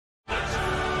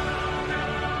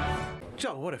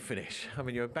John, what a finish. I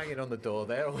mean, you were banging on the door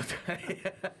there all day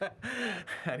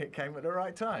and it came at the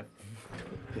right time.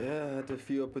 Yeah, I had a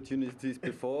few opportunities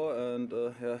before and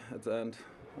at the end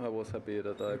I was happy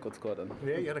that I got scored on.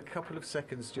 Yeah, you had a couple of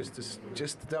seconds just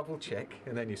to double check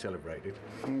and then you celebrated.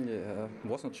 Yeah,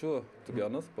 wasn't sure to be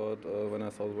honest, but when I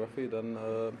saw the referee then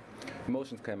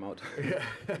emotions came out. Yeah.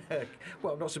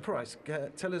 Well, I'm not surprised.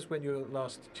 Tell us when your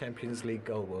last Champions League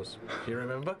goal was. Do you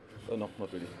remember? No, not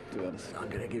really, to be honest. I'm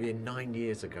going to give you 9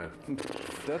 years ago.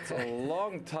 That's a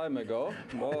long time ago.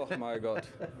 Oh my god.